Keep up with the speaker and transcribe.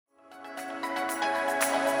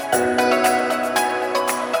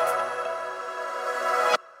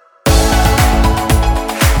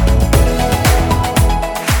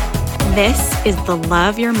This is the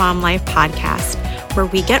Love Your Mom Life podcast, where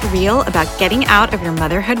we get real about getting out of your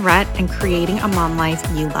motherhood rut and creating a mom life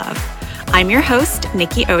you love. I'm your host,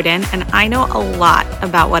 Nikki Oden, and I know a lot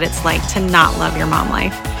about what it's like to not love your mom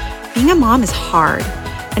life. Being a mom is hard,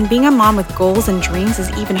 and being a mom with goals and dreams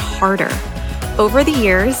is even harder. Over the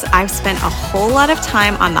years, I've spent a whole lot of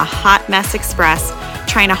time on the Hot Mess Express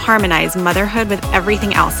trying to harmonize motherhood with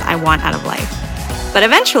everything else I want out of life. But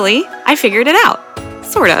eventually, I figured it out.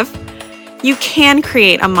 Sort of. You can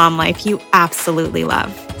create a mom life you absolutely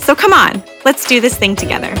love. So come on, let's do this thing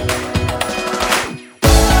together.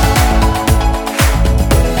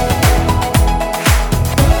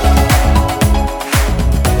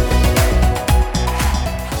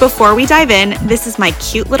 Before we dive in, this is my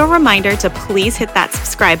cute little reminder to please hit that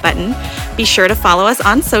subscribe button. Be sure to follow us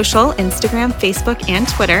on social, Instagram, Facebook, and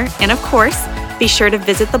Twitter. And of course, be sure to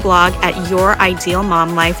visit the blog at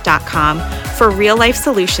youridealmomlife.com for real-life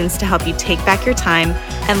solutions to help you take back your time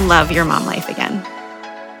and love your mom life again.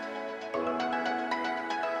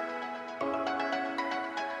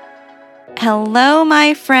 Hello,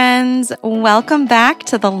 my friends. Welcome back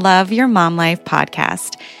to the Love Your Mom Life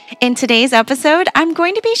podcast. In today's episode, I'm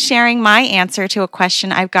going to be sharing my answer to a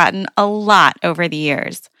question I've gotten a lot over the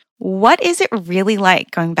years. What is it really like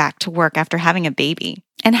going back to work after having a baby?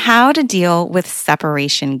 And how to deal with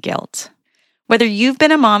separation guilt. Whether you've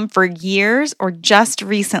been a mom for years or just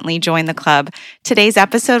recently joined the club, today's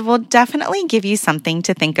episode will definitely give you something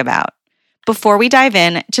to think about. Before we dive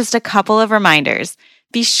in, just a couple of reminders.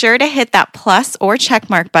 Be sure to hit that plus or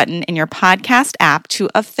checkmark button in your podcast app to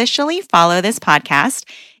officially follow this podcast.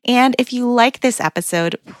 And if you like this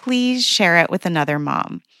episode, please share it with another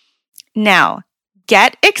mom. Now,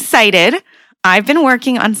 get excited. I've been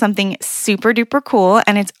working on something super duper cool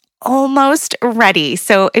and it's almost ready.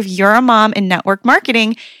 So if you're a mom in network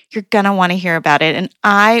marketing, you're going to want to hear about it. And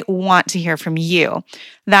I want to hear from you.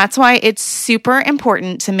 That's why it's super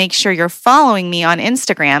important to make sure you're following me on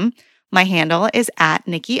Instagram. My handle is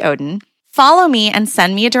 @NikkiOden. Follow me and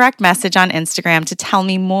send me a direct message on Instagram to tell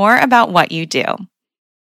me more about what you do.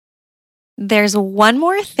 There's one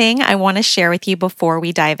more thing I want to share with you before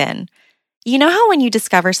we dive in. You know how when you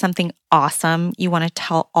discover something awesome, you want to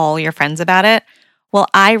tell all your friends about it? Well,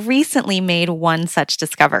 I recently made one such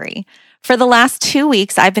discovery. For the last 2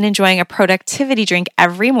 weeks, I've been enjoying a productivity drink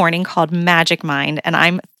every morning called Magic Mind, and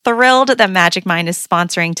I'm thrilled that Magic Mind is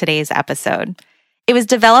sponsoring today's episode. It was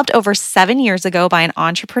developed over 7 years ago by an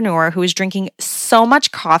entrepreneur who was drinking so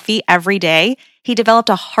much coffee every day, he developed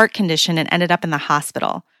a heart condition and ended up in the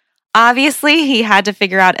hospital. Obviously, he had to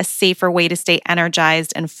figure out a safer way to stay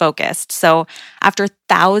energized and focused. So after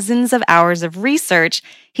thousands of hours of research,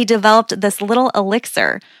 he developed this little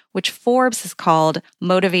elixir, which Forbes has called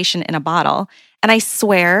motivation in a bottle. And I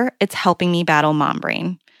swear it's helping me battle mom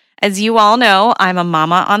brain. As you all know, I'm a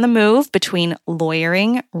mama on the move between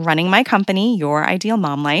lawyering, running my company, Your Ideal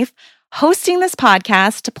Mom Life, hosting this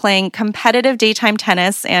podcast, playing competitive daytime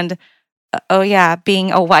tennis, and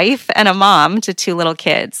being a wife and a mom to 2 little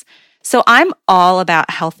kids. So I'm all about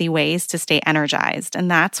healthy ways to stay energized, and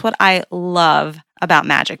that's what I love about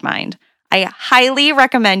Magic Mind. I highly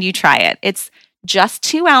recommend you try it. It's just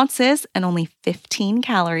 2 ounces and only 15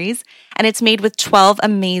 calories, and it's made with 12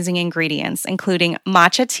 amazing ingredients, including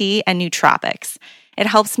matcha tea and nootropics. It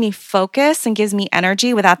helps me focus and gives me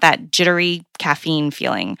energy without that jittery caffeine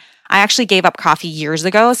feeling. I actually gave up coffee years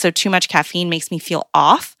ago, so too much caffeine makes me feel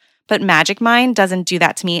off, but Magic Mind doesn't do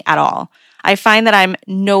that to me at all. I find that I'm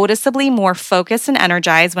noticeably more focused and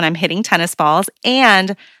energized when I'm hitting tennis balls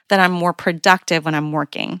and that I'm more productive when I'm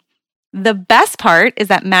working. The best part is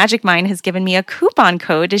that Magic Mind has given me a coupon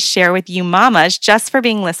code to share with you mamas just for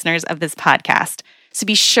being listeners of this podcast. So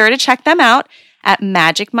be sure to check them out at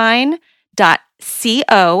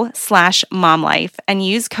magicmind.co/momlife and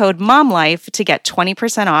use code MOMLIFE to get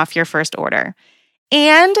 20% off your first order.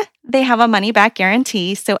 And they have a money-back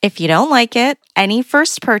guarantee, so if you don't like it, any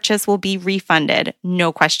first purchase will be refunded,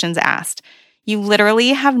 no questions asked. You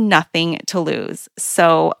literally have nothing to lose.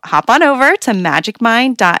 So hop on over to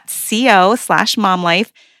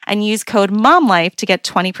magicmind.co/momlife and use code MOMLIFE to get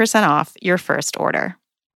 20% off your first order.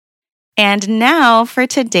 And now for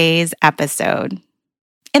today's episode.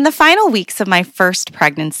 In the final weeks of my first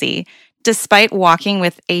pregnancy, despite walking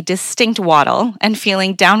with a distinct waddle and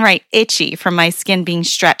feeling downright itchy from my skin being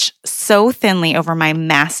stretched so thinly over my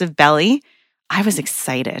massive belly, I was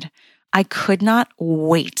excited. I could not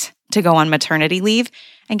wait to go on maternity leave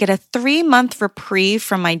and get a 3-month reprieve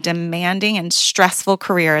from my demanding and stressful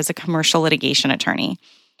career as a commercial litigation attorney.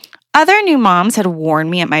 Other new moms had warned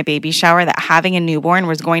me at my baby shower that having a newborn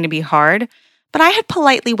was going to be hard, but I had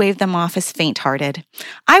politely waved them off as faint-hearted.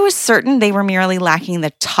 I was certain they were merely lacking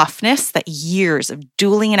the toughness that years of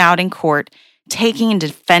dueling it out in court, taking and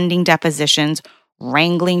defending depositions,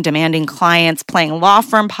 wrangling demanding clients, playing law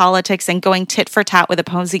firm politics, and going tit for tat with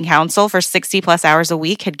opposing counsel for 60+ hours a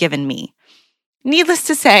week had given me. Needless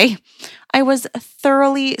to say, I was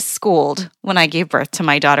thoroughly schooled when I gave birth to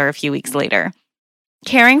my daughter a few weeks later.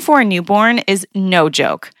 Caring for a newborn is no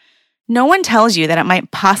joke. No one tells you that it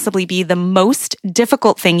might possibly be the most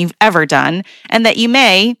difficult thing you've ever done, and that you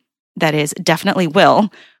may, that is, definitely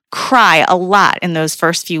will, cry a lot in those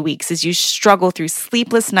first few weeks as you struggle through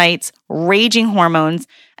sleepless nights, raging hormones,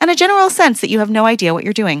 and a general sense that you have no idea what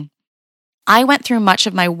you're doing. I went through much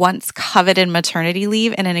of my once coveted maternity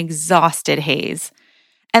leave in an exhausted haze.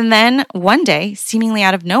 And then one day, seemingly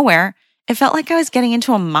out of nowhere, it felt like I was getting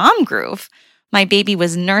into a mom groove. My baby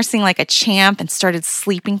was nursing like a champ and started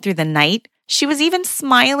sleeping through the night. She was even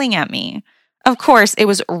smiling at me. Of course, it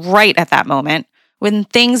was right at that moment when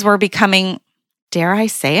things were becoming, dare I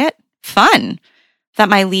say it, fun, that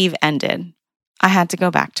my leave ended. I had to go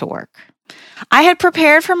back to work. I had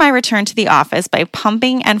prepared for my return to the office by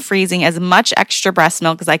pumping and freezing as much extra breast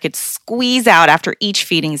milk as I could squeeze out after each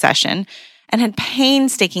feeding session, and had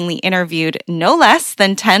painstakingly interviewed no less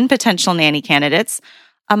than 10 potential nanny candidates,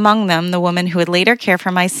 among them the woman who would later care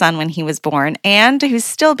for my son when he was born and who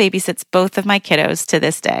still babysits both of my kiddos to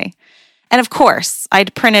this day. And of course,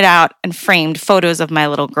 I'd printed out and framed photos of my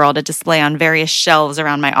little girl to display on various shelves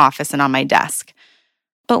around my office and on my desk.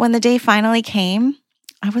 But when the day finally came,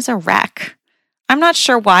 I was a wreck. I'm not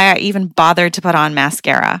sure why I even bothered to put on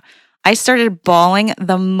mascara. I started bawling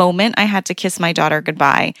the moment I had to kiss my daughter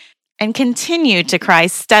goodbye, and continued to cry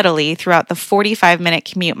steadily throughout the 45-minute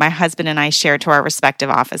commute my husband and I shared to our respective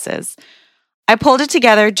offices. I pulled it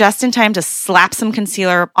together just in time to slap some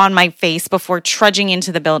concealer on my face before trudging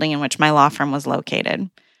into the building in which my law firm was located.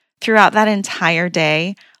 Throughout that entire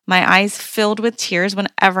day, my eyes filled with tears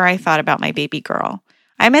whenever I thought about my baby girl.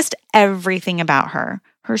 I missed everything about her.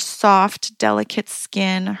 Her soft, delicate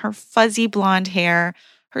skin, her fuzzy blonde hair,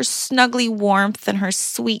 her snuggly warmth, and her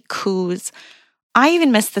sweet coos. I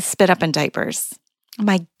even missed the spit up in diapers.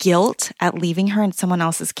 My guilt at leaving her in someone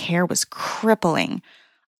else's care was crippling.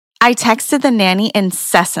 I texted the nanny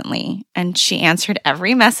incessantly, and she answered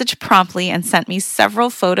every message promptly and sent me several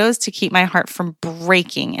photos to keep my heart from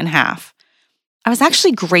breaking in half. I was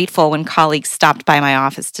actually grateful when colleagues stopped by my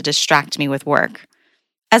office to distract me with work.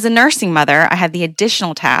 As a nursing mother, I had the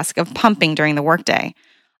additional task of pumping during the workday.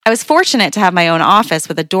 I was fortunate to have my own office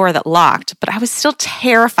with a door that locked, but I was still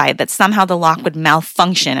terrified that somehow the lock would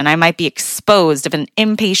malfunction and I might be exposed if an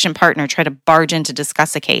impatient partner tried to barge in to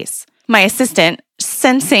discuss a case. My assistant,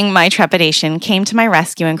 sensing my trepidation, came to my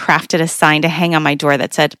rescue and crafted a sign to hang on my door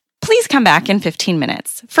that said, "Please come back in 15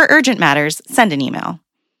 minutes. For urgent matters, send an email."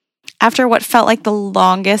 After what felt like the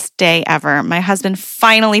longest day ever, my husband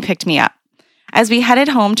finally picked me up. As we headed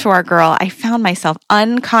home to our girl, I found myself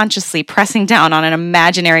unconsciously pressing down on an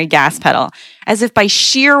imaginary gas pedal, as if by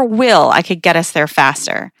sheer will I could get us there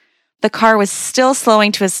faster. The car was still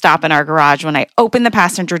slowing to a stop in our garage when I opened the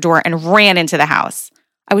passenger door and ran into the house.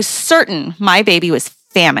 I was certain my baby was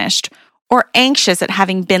famished, or anxious at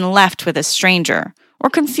having been left with a stranger, or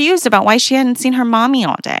confused about why she hadn't seen her mommy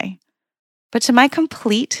all day. But to my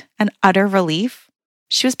complete and utter relief,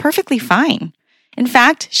 she was perfectly fine. In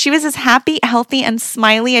fact, she was as happy, healthy, and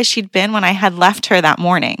smiley as she'd been when I had left her that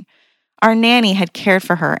morning. Our nanny had cared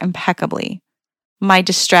for her impeccably. My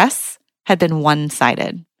distress had been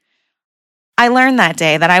one-sided. I learned that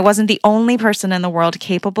day that I wasn't the only person in the world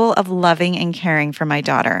capable of loving and caring for my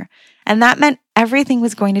daughter, and that meant everything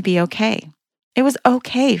was going to be okay. It was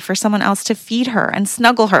okay for someone else to feed her and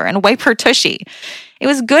snuggle her and wipe her tushy. It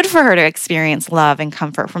was good for her to experience love and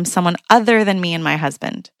comfort from someone other than me and my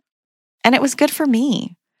husband. And it was good for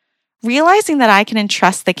me. Realizing that I can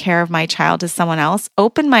entrust the care of my child to someone else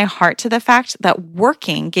opened my heart to the fact that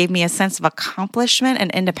working gave me a sense of accomplishment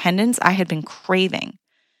and independence I had been craving.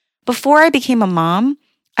 Before I became a mom,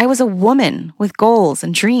 I was a woman with goals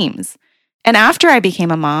and dreams. And after I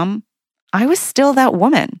became a mom, I was still that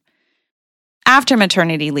woman. After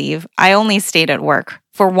maternity leave, I only stayed at work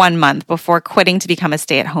for 1 month before quitting to become a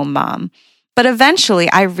stay-at-home mom. But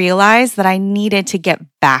eventually, I realized that I needed to get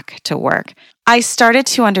back to work. I started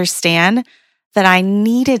to understand that I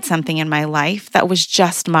needed something in my life that was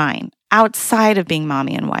just mine, outside of being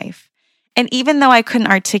mommy and wife. And even though I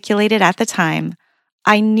couldn't articulate it at the time,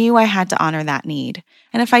 I knew I had to honor that need.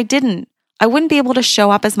 And if I didn't, I wouldn't be able to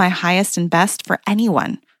show up as my highest and best for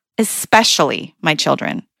anyone, especially my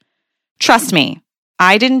children. Trust me,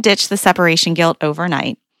 I didn't ditch the separation guilt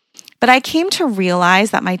overnight, but I came to realize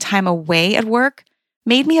that my time away at work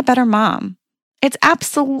made me a better mom. It's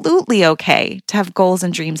absolutely okay to have goals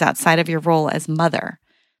and dreams outside of your role as mother.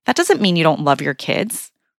 That doesn't mean you don't love your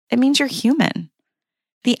kids. It means you're human.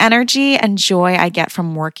 The energy and joy I get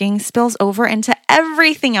from working spills over into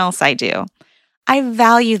everything else I do. I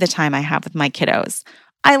value the time I have with my kiddos.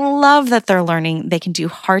 I love that they're learning they can do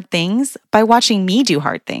hard things by watching me do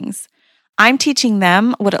hard things. I'm teaching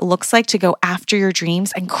them what it looks like to go after your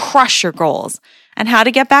dreams and crush your goals, and how to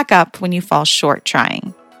get back up when you fall short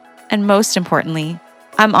trying. And most importantly,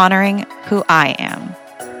 I'm honoring who I am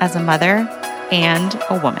as a mother and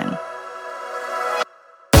a woman.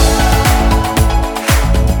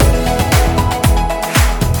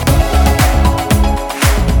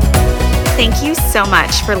 Thank you so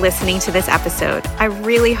much for listening to this episode. I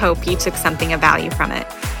really hope you took something of value from it.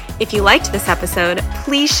 If you liked this episode,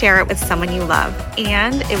 please share it with someone you love,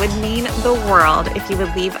 and it would mean the world if you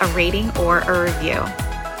would leave a rating or a review.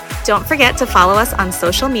 Don't forget to follow us on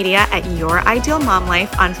social media at Your Ideal Mom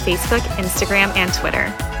Life on Facebook, Instagram, and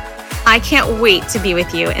Twitter. I can't wait to be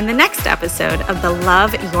with you in the next episode of the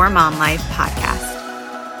Love Your Mom Life podcast.